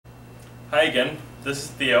Hi again, this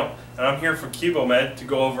is Theo, and I'm here for Cubomed to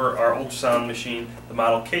go over our ultrasound machine, the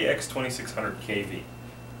model KX2600V.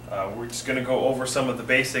 We're just going to go over some of the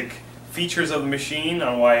basic features of the machine,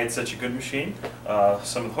 on why it's such a good machine,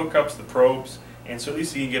 some of the hookups, the probes, and so at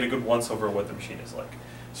least you can get a good once-over of what the machine is like.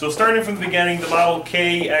 So starting from the beginning, the model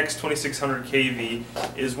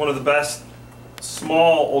KX2600KV is one of the best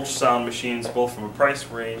small ultrasound machines, both from a price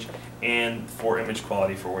range and for image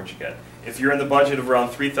quality for what you get. If you're in the budget of around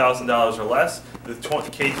 $3,000 or less, the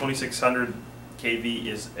K2600KV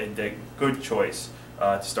is a good choice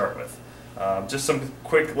to start with. Just some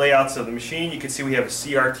quick layouts of the machine. You can see we have a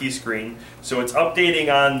CRT screen, so it's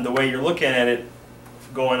updating on the way you're looking at it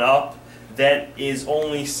going up. That is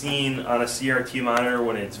only seen on a CRT monitor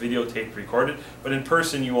when it's videotaped recorded, but in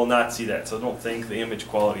person you will not see that, so don't think the image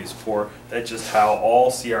quality is poor. That's just how all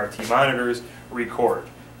CRT monitors record.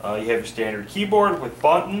 You have your standard keyboard with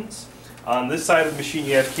buttons. On this side of the machine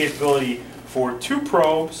you have capability for 2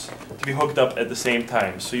 probes to be hooked up at the same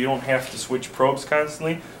time, so you don't have to switch probes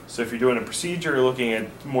constantly. So if you're doing a procedure, you're looking at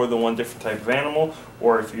more than one different type of animal,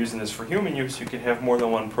 or if you're using this for human use, you can have more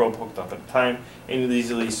than one probe hooked up at a time and you'll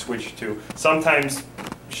easily switch to. Sometimes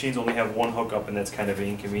machines only have one hookup, and that's kind of an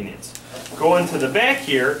inconvenience. Going to the back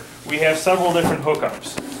here, we have several different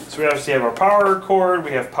hookups. So we obviously have our power cord,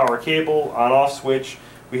 we have power cable, on-off switch,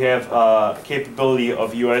 we have capability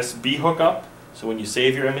of USB hookup. So when you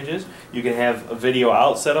save your images, you can have a video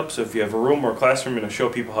out setup. So if you have a room or a classroom and show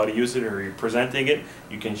people how to use it, or you're presenting it,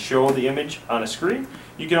 you can show the image on a screen.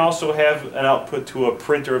 You can also have an output to a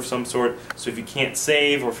printer of some sort. So if you can't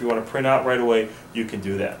save, or if you want to print out right away, you can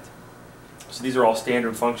do that. So these are all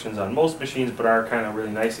standard functions on most machines, but are kind of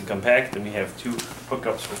really nice and compact. And we have 2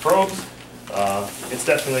 hookups for probes. It's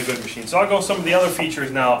definitely a good machine. So I'll go some of the other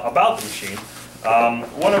features now about the machine.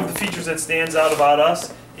 One of the features that stands out about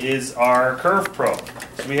us is our curve probe.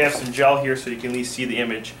 So we have some gel here so you can at least see the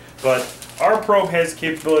image, but our probe has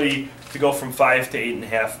capability to go from 5 to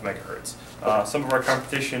 8.5 megahertz. Some of our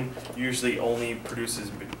competition usually only produces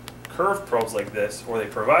curved probes like this, or they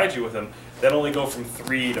provide you with them, that only go from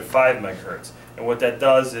 3 to 5 megahertz. And what that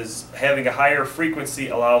does is having a higher frequency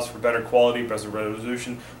allows for better quality, better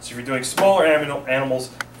resolution. So if you're doing smaller animals,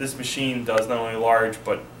 this machine does not only large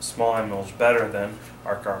but small animals better than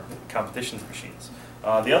our competition's machines.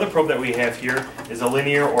 The other probe that we have here is a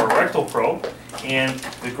linear or rectal probe, and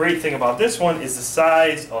the great thing about this one is the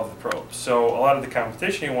size of the probe. So a lot of the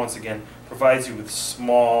competition, once again, provides you with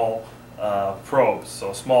small probes, so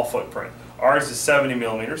a small footprint. Ours is 70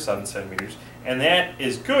 millimeters, 7 centimeters, and that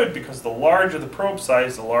is good because the larger the probe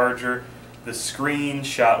size, the larger the screen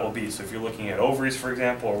shot will be. So if you're looking at ovaries, for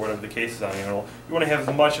example, or whatever the case is on the animal, you want to have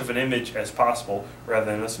as much of an image as possible rather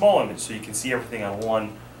than a small image, so you can see everything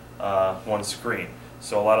on one screen.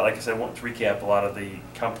 So a lot of, like I said, I want to recap, a lot of the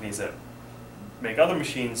companies that make other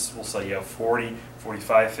machines will say you have 40,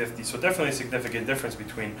 45, 50, so definitely a significant difference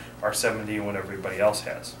between our 70 and what everybody else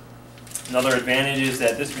has. Another advantage is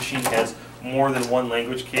that this machine has more than one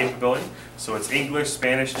language capability. So it's English,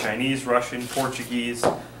 Spanish, Chinese, Russian, Portuguese,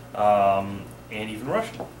 and even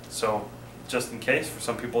Russian. So just in case, for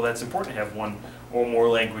some people that's important to have one or more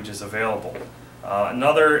languages available.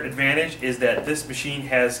 Another advantage is that this machine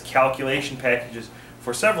has calculation packages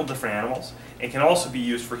for several different animals, and can also be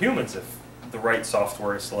used for humans if the right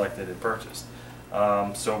software is selected and purchased.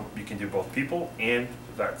 So you can do both people and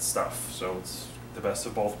vet stuff. So it's the best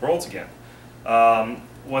of both worlds again.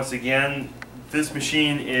 Once again, this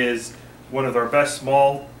machine is one of our best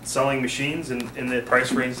small selling machines in the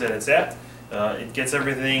price range that it's at. It gets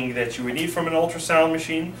everything that you would need from an ultrasound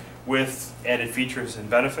machine with added features and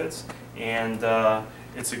benefits, and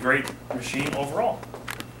it's a great machine overall.